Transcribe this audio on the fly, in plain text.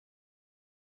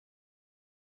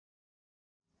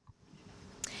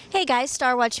Hey guys,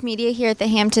 Star Watch Media here at the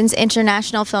Hamptons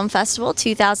International Film Festival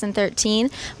 2013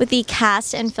 with the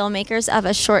cast and filmmakers of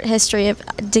A Short History of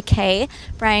Decay,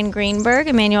 Bryan Greenberg,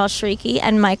 Emmanuelle, Chriqui,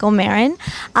 and Michael Maren.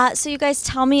 So you guys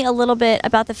tell me a little bit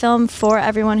about the film for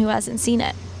everyone who hasn't seen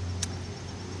it.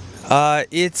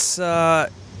 It's a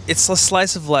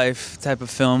slice of life type of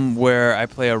film where I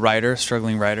play a writer,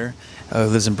 struggling writer, who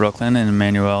lives in Brooklyn, and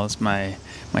Emmanuelle is my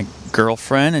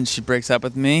girlfriend, and she breaks up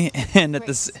with me, and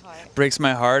breaks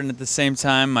my heart. And at the same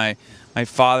time, my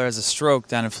father has a stroke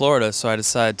down in Florida, so I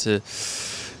decided to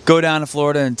go down to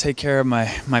Florida and take care of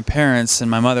my parents. And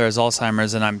my mother has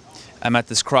Alzheimer's, and I'm at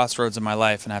this crossroads in my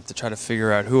life, and I have to try to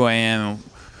figure out who I am and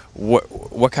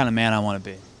what kind of man I want to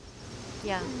be.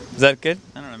 Yeah. Is that good?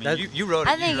 I don't know. I mean, you wrote it.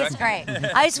 I think it's great.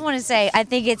 I just want to say, I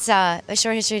think it's A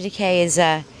Short History of Decay is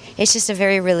it's just a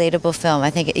very relatable film. I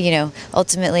think,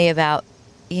 ultimately about,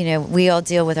 we all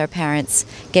deal with our parents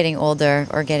getting older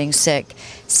or getting sick.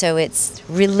 So it's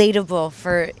relatable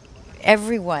for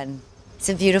everyone. It's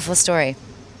a beautiful story.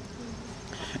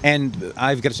 And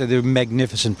I've got to say, they're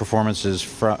magnificent performances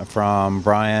from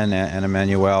Bryan and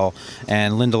Emmanuelle,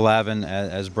 and Linda Lavin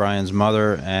as Bryan's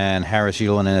mother, and Harris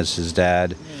Yulin as his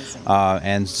dad,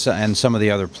 and some of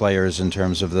the other players in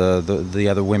terms of the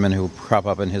other women who crop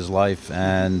up in his life,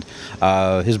 and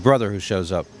his brother who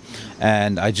shows up.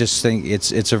 And I just think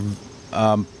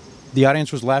the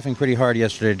audience was laughing pretty hard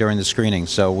yesterday during the screening.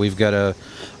 So we've got a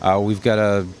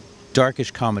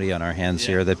darkish comedy on our hands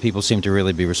here that people seem to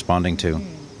really be responding to.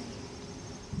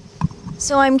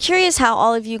 So I'm curious how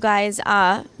all of you guys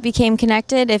became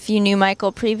connected, if you knew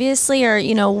Michael previously, or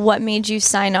what made you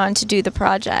sign on to do the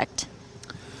project?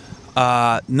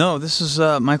 No, this is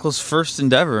Michael's first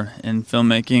endeavor in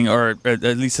filmmaking, or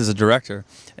at least as a director.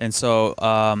 And so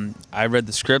I read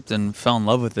the script and fell in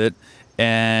love with it.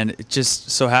 And it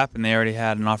just so happened they already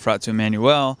had an offer out to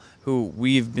Emmanuelle, who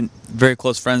we've been very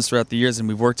close friends throughout the years, and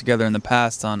we've worked together in the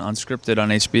past on Unscripted on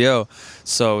HBO.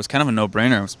 So it was kind of a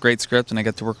no-brainer. It was a great script, and I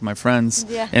got to work with my friends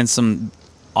and some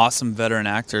awesome veteran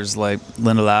actors like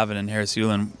Linda Lavin and Harris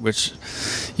Yulin, which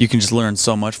you can just learn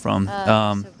so much from.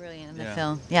 So brilliant in the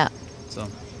film. Yeah. So.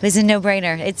 It was a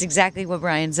no-brainer. It's exactly what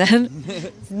Bryan said.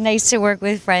 It's nice to work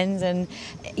with friends, and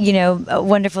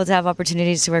wonderful to have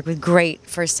opportunities to work with great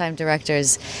first-time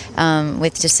directors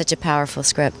with just such a powerful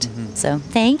script. So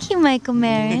thank you, Michael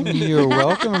Maren. You're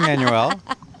welcome, Emmanuelle.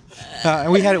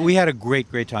 We had a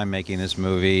great time making this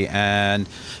movie, and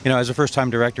as a first-time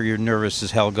director, you're nervous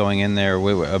as hell going in there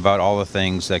about all the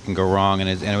things that can go wrong, and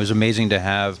it was amazing to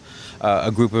have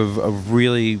a group of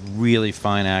really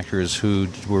fine actors who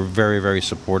were very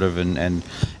supportive and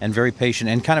very patient,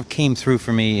 and kind of came through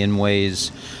for me in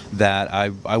ways that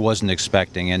I wasn't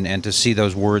expecting, and to see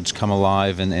those words come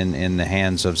alive in the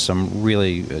hands of some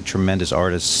really tremendous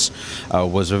artists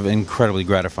was an incredibly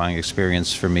gratifying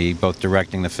experience for me, both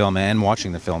directing the film and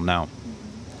watching the film now.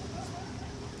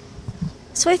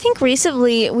 So I think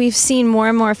recently we've seen more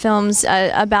and more films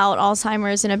about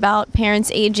Alzheimer's and about parents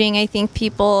aging. I think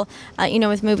people,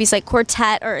 with movies like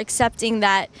Quartet, are accepting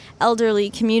that elderly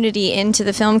community into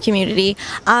the film community.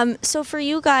 So for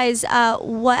you guys,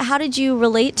 how did you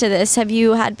relate to this? Have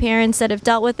you had parents that have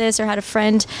dealt with this, or had a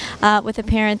friend with a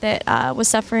parent that was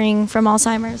suffering from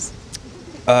Alzheimer's?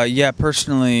 Yeah,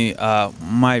 personally,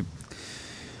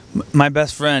 my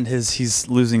best friend, he's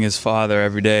losing his father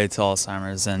every day to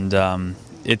Alzheimer's, and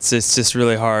it's just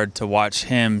really hard to watch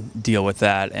him deal with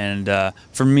that. And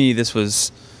for me, this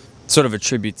was sort of a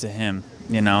tribute to him.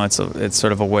 It's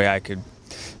sort of a way I could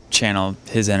channel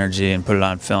his energy and put it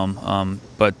on film.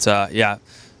 But yeah,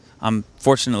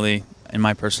 fortunately in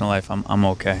my personal life, I'm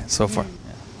okay so far.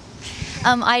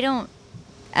 Yeah. I don't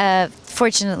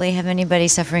fortunately have anybody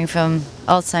suffering from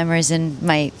Alzheimer's in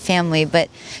my family, but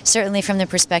certainly from the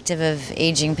perspective of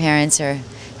aging parents or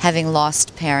having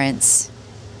lost parents,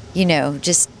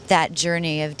 just that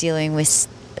journey of dealing with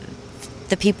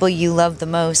the people you love the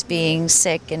most being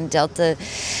sick and dealt a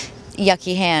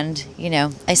yucky hand,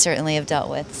 I certainly have dealt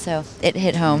with. So it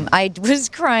hit home. I was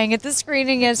crying at the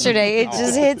screening yesterday. It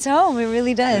just hits home. It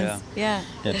really does. Yeah.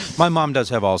 My mom does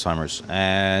have Alzheimer's,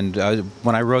 and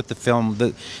when I wrote the film,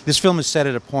 this film is set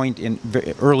at a point in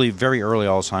very early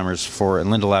Alzheimer's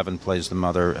and Linda Lavin plays the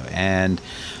mother, and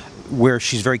where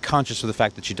she's very conscious of the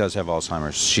fact that she does have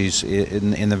Alzheimer's. She's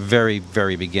in the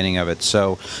very beginning of it.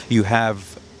 So you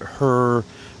have her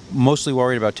mostly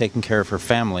worried about taking care of her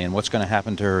family and what's going to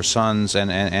happen to her sons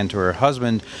and to her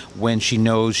husband when she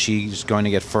knows she's going to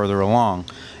get further along.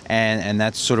 And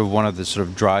that's sort of one of the sort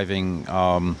of driving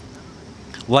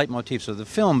leitmotifs of the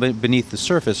film beneath the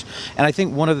surface. And I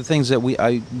think one of the things that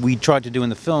we tried to do in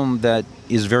the film that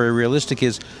is very realistic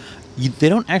is they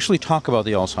don't actually talk about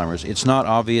the Alzheimer's. It's not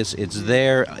obvious. It's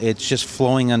there. It's just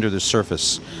flowing under the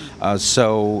surface.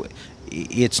 So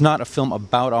it's not a film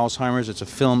about Alzheimer's. It's a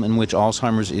film in which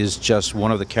Alzheimer's is just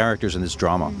one of the characters in this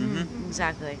drama. Mm-hmm.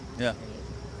 Exactly. Yeah.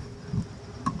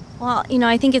 Well,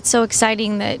 I think it's so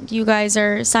exciting that you guys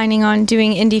are signing on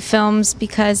doing indie films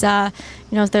because,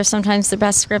 they're sometimes the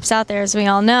best scripts out there, as we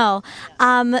all know.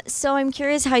 So I'm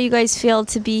curious how you guys feel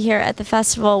to be here at the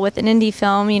festival with an indie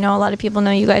film. A lot of people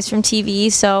know you guys from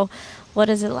TV, so what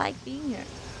is it like being here?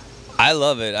 I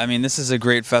love it. I mean, this is a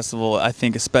great festival, I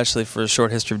think, especially for A Short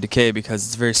History of Decay, because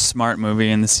it's a very smart movie,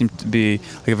 and this seems to be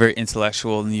like a very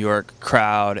intellectual New York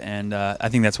crowd, and I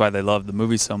think that's why they love the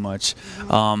movie so much.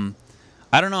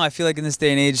 I don't know. I feel like in this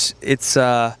day and age, it's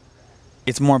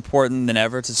more important than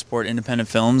ever to support independent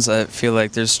films. I feel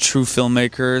like there's true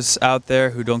filmmakers out there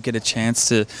who don't get a chance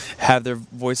to have their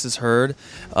voices heard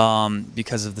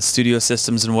because of the studio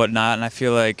systems and whatnot. And I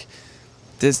feel like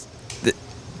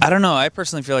I don't know. I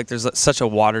personally feel like there's such a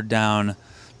watered down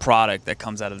product that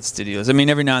comes out of the studios. I mean,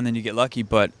 every now and then you get lucky,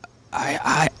 but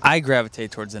I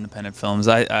gravitate towards independent films.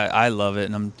 I love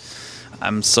it, and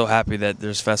I'm so happy that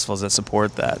there's festivals that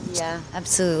support that. Yeah,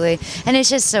 absolutely. And it's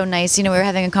just so nice. We were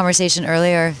having a conversation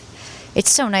earlier.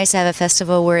 It's so nice to have a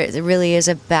festival where it really is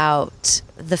about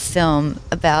the film,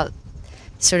 about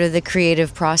sort of the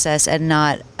creative process, and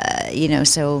not,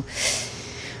 so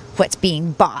what's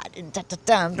being bought and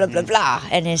blah, blah, blah.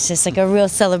 And it's just like a real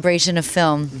celebration of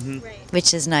film,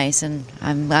 which is nice. And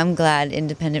I'm glad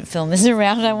independent film is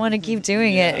around. I want to keep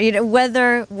doing it,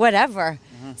 whatever.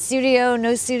 Studio,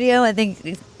 no studio, I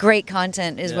think great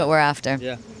content is what we're after.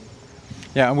 Yeah.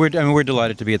 Yeah, and we're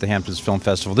delighted to be at the Hamptons Film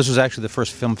Festival. This was actually the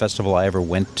first film festival I ever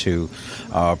went to,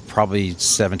 probably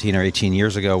 17 or 18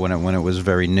 years ago when it was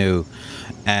very new,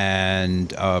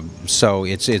 and so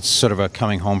it's sort of a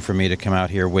coming home for me to come out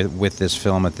here with this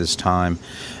film at this time,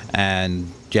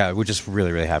 and yeah, we're just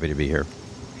really, really happy to be here.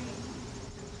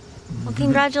 Well,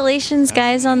 congratulations,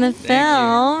 guys, on the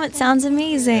film. It sounds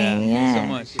amazing. Thank you so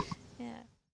much.